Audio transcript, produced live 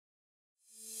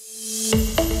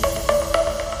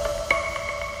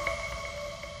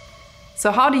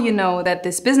So how do you know that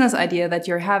this business idea that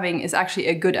you're having is actually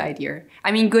a good idea?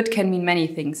 I mean, good can mean many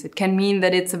things. It can mean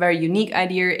that it's a very unique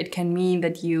idea. It can mean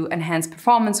that you enhance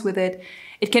performance with it.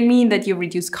 It can mean that you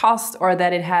reduce cost or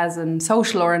that it has a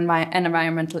social or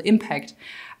environmental impact.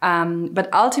 But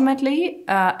ultimately,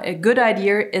 a good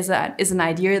idea is an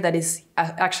idea that is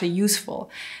actually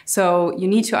useful. So you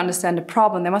need to understand the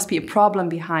problem. There must be a problem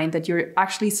behind that you're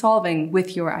actually solving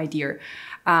with your idea.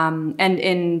 And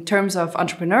in terms of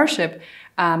entrepreneurship,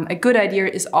 a good idea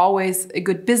is always a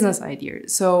good business idea.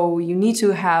 So you need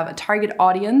to have a target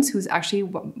audience who's actually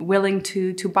willing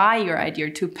to buy your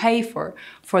idea, to pay for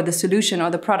the solution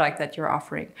or the product that you're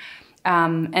offering.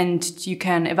 And you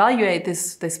can evaluate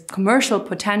this commercial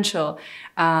potential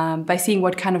by seeing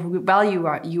what kind of value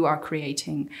you are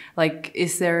creating. Like,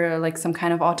 is there like some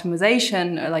kind of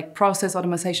automation, like process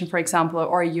automation, for example,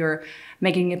 or you're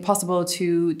making it possible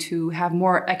to have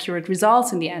more accurate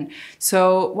results in the end.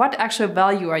 So what actual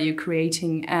value are you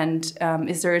creating? And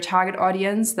is there a target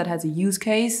audience that has a use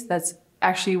case that's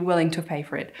actually willing to pay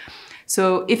for it?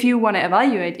 So if you want to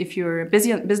evaluate if your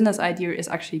business idea is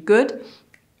actually good,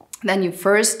 then you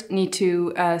first need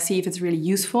to see if it's really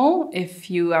useful, if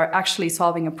you are actually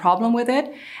solving a problem with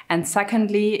it. And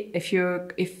secondly, if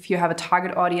you have a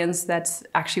target audience that's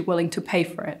actually willing to pay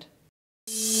for it.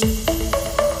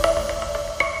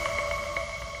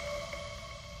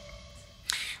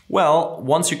 Well,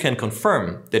 once you can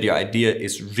confirm that your idea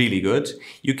is really good,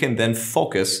 you can then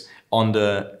focus on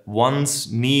the wants,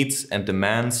 needs, and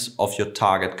demands of your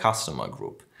target customer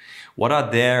group. What are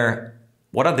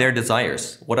their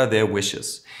desires? What are their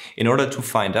wishes? In order to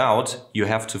find out, you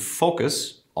have to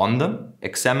focus on them,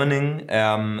 examining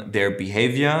their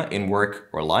behavior in work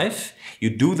or life. You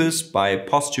do this by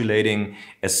postulating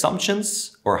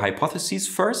assumptions or hypotheses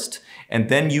first, and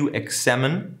then you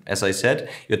examine, as I said,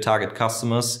 your target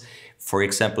customers, for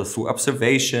example, through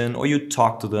observation, or you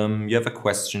talk to them, you have a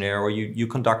questionnaire, or you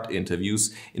conduct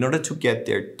interviews in order to get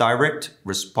their direct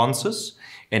responses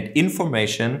and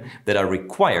information that are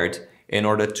required in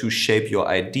order to shape your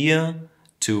idea,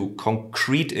 to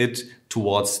concrete it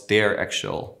towards their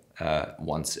actual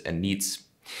wants and needs.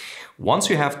 Once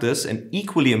you have this, and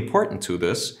equally important to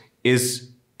this,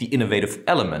 is the innovative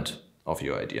element of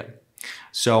your idea.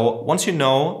 So once you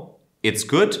know it's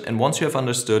good, and once you have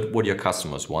understood what your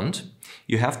customers want,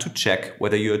 you have to check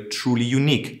whether you're truly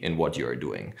unique in what you're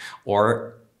doing.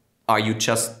 Or are you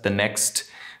just the next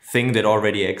thing that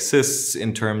already exists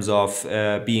in terms of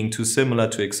being too similar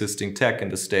to existing tech in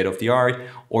the state of the art,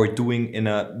 or doing in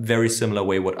a very similar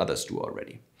way what others do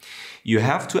already. You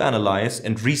have to analyze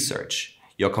and research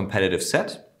your competitive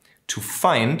set to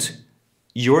find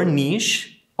your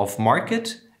niche of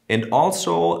market and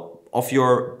also of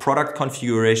your product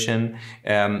configuration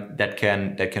that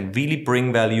can really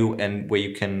bring value and where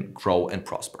you can grow and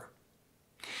prosper.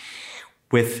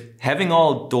 With having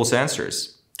all those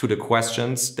answers to the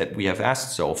questions that we have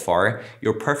asked so far,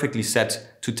 you're perfectly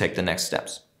set to take the next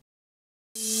steps.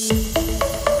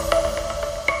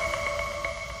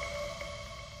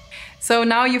 So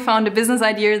now you found a business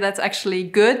idea that's actually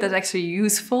good, that's actually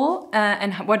useful.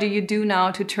 And what do you do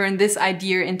now to turn this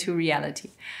idea into reality?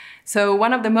 So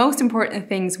one of the most important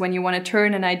things when you want to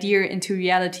turn an idea into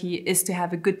reality is to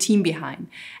have a good team behind.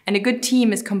 And a good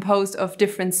team is composed of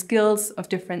different skills, of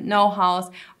different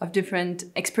know-hows, of different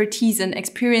expertise and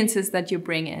experiences that you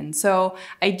bring in. So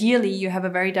ideally, you have a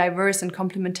very diverse and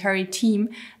complementary team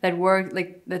that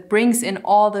brings in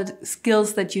all the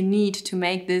skills that you need to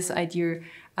make this idea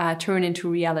turn into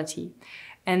reality.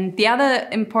 And the other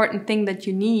important thing that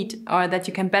you need, or that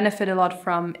you can benefit a lot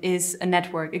from, is a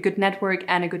network, a good network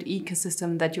and a good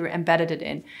ecosystem that you're embedded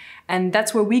in. And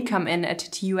that's where we come in at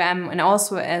TUM, and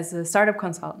also as a startup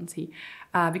consultancy,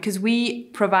 because we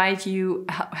provide you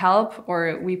help,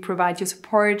 or we provide you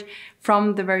support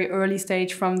from the very early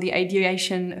stage, from the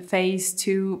ideation phase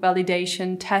to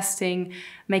validation, testing,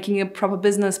 making a proper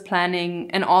business planning,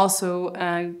 and also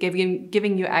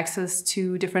giving you access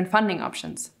to different funding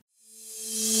options.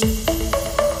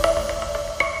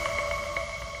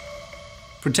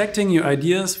 Protecting your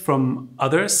ideas from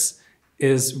others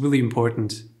is really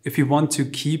important if you want to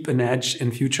keep an edge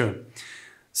in future.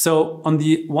 So on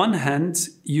the one hand,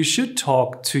 you should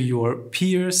talk to your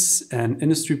peers and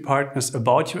industry partners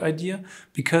about your idea,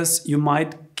 because you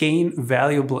might gain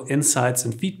valuable insights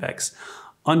and feedbacks.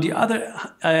 On the other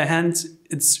hand,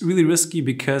 it's really risky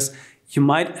because you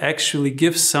might actually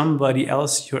give somebody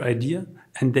else your idea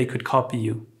and they could copy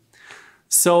you.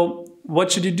 So what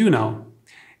should you do now?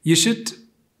 You should,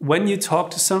 when you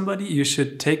talk to somebody, you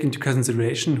should take into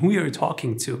consideration who you're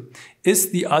talking to.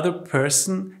 Is the other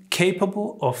person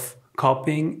capable of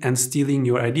copying and stealing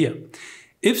your idea?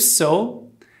 If so,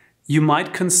 you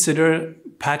might consider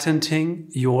patenting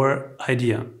your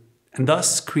idea and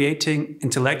thus creating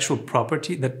intellectual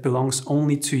property that belongs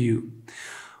only to you.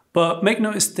 But make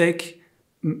no mistake,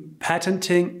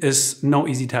 patenting is no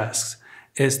easy task.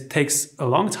 It takes a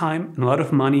long time and a lot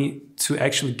of money to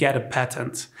actually get a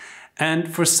patent.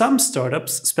 And for some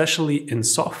startups, especially in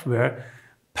software,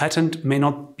 patent may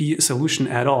not be a solution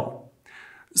at all.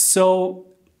 So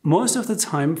most of the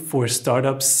time for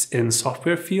startups in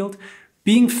software field,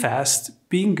 being fast,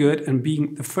 being good, and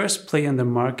being the first player in the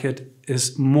market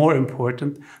is more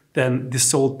important than the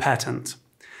sole patent.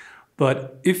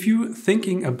 But if you're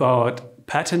thinking about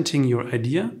patenting your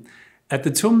idea, at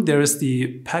the TUM there is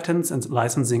the Patents and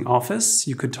Licensing Office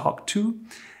you could talk to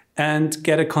and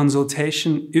get a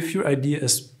consultation if your idea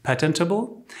is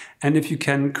patentable and if you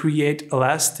can create a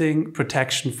lasting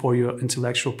protection for your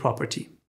intellectual property.